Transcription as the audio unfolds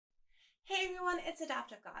everyone, it's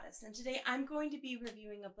Adaptive Goddess, and today I'm going to be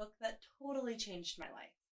reviewing a book that totally changed my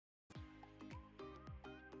life.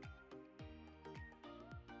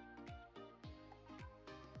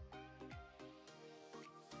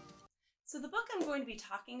 So the book I'm going to be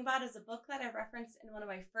talking about is a book that I referenced in one of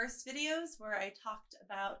my first videos where I talked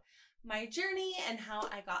about my journey and how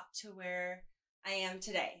I got to where I am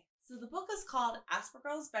today. So the book is called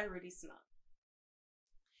Aspergirls by Rudy Simone.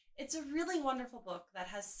 It's a really wonderful book that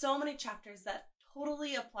has so many chapters that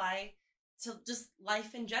totally apply to just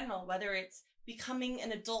life in general, whether it's becoming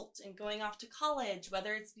an adult and going off to college,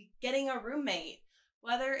 whether it's getting a roommate,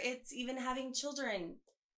 whether it's even having children.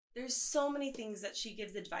 There's so many things that she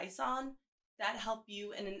gives advice on that help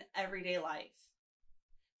you in an everyday life.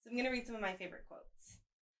 So I'm going to read some of my favorite quotes.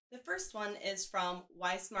 The first one is from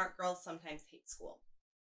Why Smart Girls Sometimes Hate School.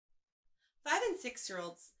 5 and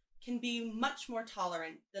 6-year-olds can be much more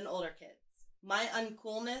tolerant than older kids. My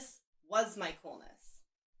uncoolness was my coolness.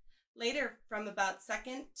 Later, from about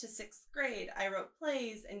 2nd to 6th grade, I wrote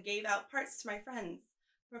plays and gave out parts to my friends,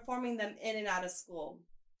 performing them in and out of school.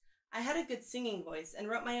 I had a good singing voice and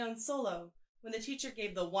wrote my own solo when the teacher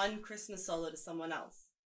gave the one Christmas solo to someone else.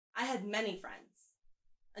 I had many friends,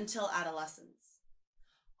 until adolescence.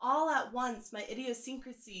 All at once, my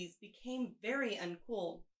idiosyncrasies became very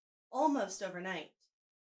uncool, almost overnight.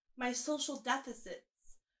 My social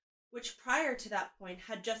deficits, which prior to that point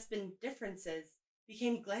had just been differences,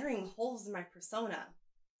 became glaring holes in my persona.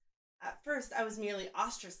 At first, I was merely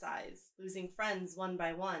ostracized, losing friends one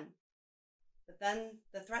by one. But then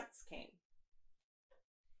the threats came.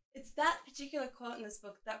 It's that particular quote in this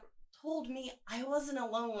book that told me I wasn't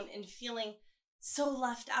alone in feeling so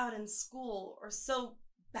left out in school or so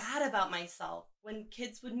bad about myself when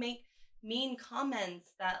kids would make mean comments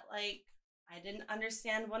that, like, I didn't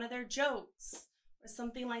understand one of their jokes or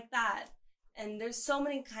something like that. And there's so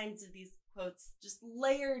many kinds of these quotes just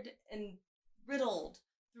layered and riddled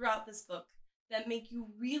throughout this book that make you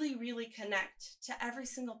really, really connect to every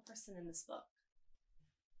single person in this book.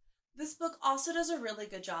 This book also does a really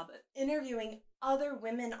good job of interviewing other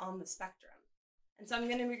women on the spectrum. And so I'm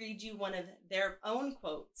going to read you one of their own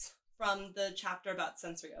quotes from the chapter about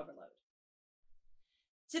sensory overload.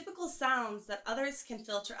 Typical sounds that others can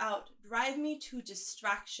filter out drive me to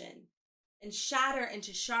distraction and shatter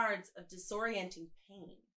into shards of disorienting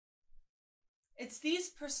pain. It's these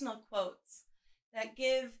personal quotes that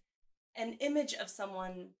give an image of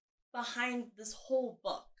someone behind this whole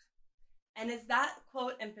book. And it's that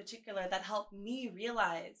quote in particular that helped me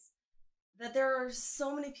realize that there are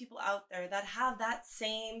so many people out there that have that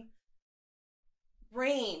same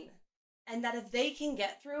brain, and that if they can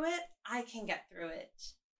get through it, I can get through it.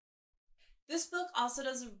 This book also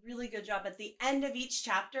does a really good job at the end of each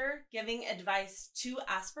chapter giving advice to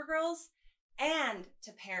Aspergirls and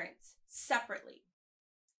to parents separately.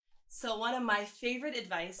 So one of my favorite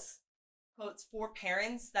advice quotes for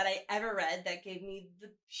parents that I ever read that gave me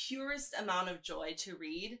the purest amount of joy to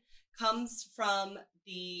read comes from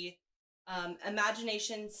the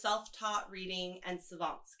Imagination, Self-Taught Reading, and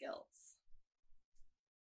Savant Skills.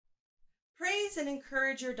 Praise and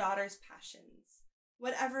encourage your daughter's passions,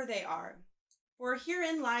 whatever they are, for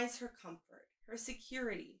herein lies her comfort, her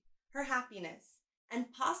security, her happiness,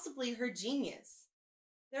 and possibly her genius.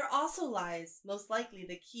 There also lies, most likely,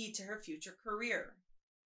 the key to her future career.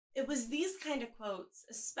 It was these kind of quotes,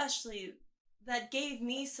 especially, that gave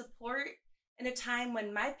me support in a time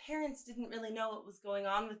when my parents didn't really know what was going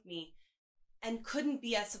on with me and couldn't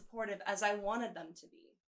be as supportive as I wanted them to be.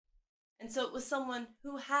 And so it was someone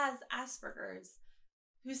who has Asperger's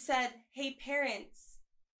who said, hey parents,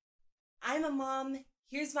 I'm a mom,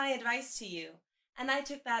 here's my advice to you. And I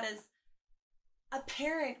took that as a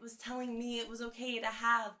parent was telling me it was okay to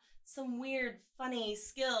have some weird, funny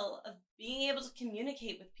skill of being able to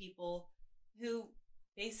communicate with people who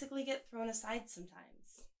basically get thrown aside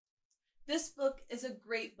sometimes. This book is a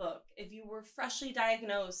great book if you were freshly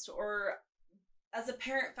diagnosed or as a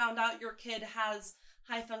parent found out your kid has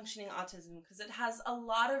high-functioning autism, because it has a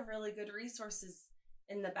lot of really good resources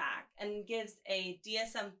in the back and gives a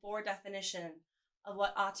DSM-4 definition of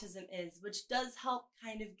what autism is, which does help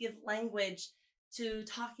kind of give language to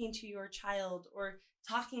talking to your child or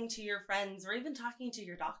talking to your friends or even talking to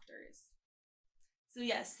your doctors. So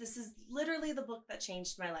yes, this is literally the book that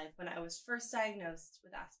changed my life when I was first diagnosed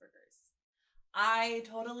with Asperger's. I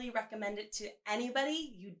totally recommend it to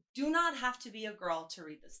anybody. You do not have to be a girl to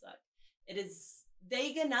read this book. It is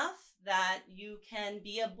vague enough that you can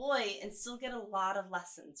be a boy and still get a lot of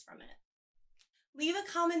lessons from it. Leave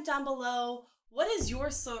a comment down below. What is your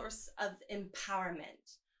source of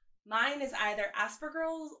empowerment? Mine is either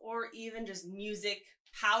Aspergirls or even just music,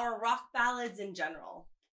 power rock ballads in general.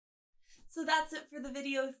 So that's it for the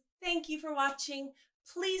video. Thank you for watching.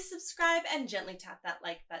 Please subscribe and gently tap that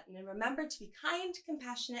like button. And remember to be kind,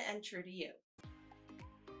 compassionate, and true to you.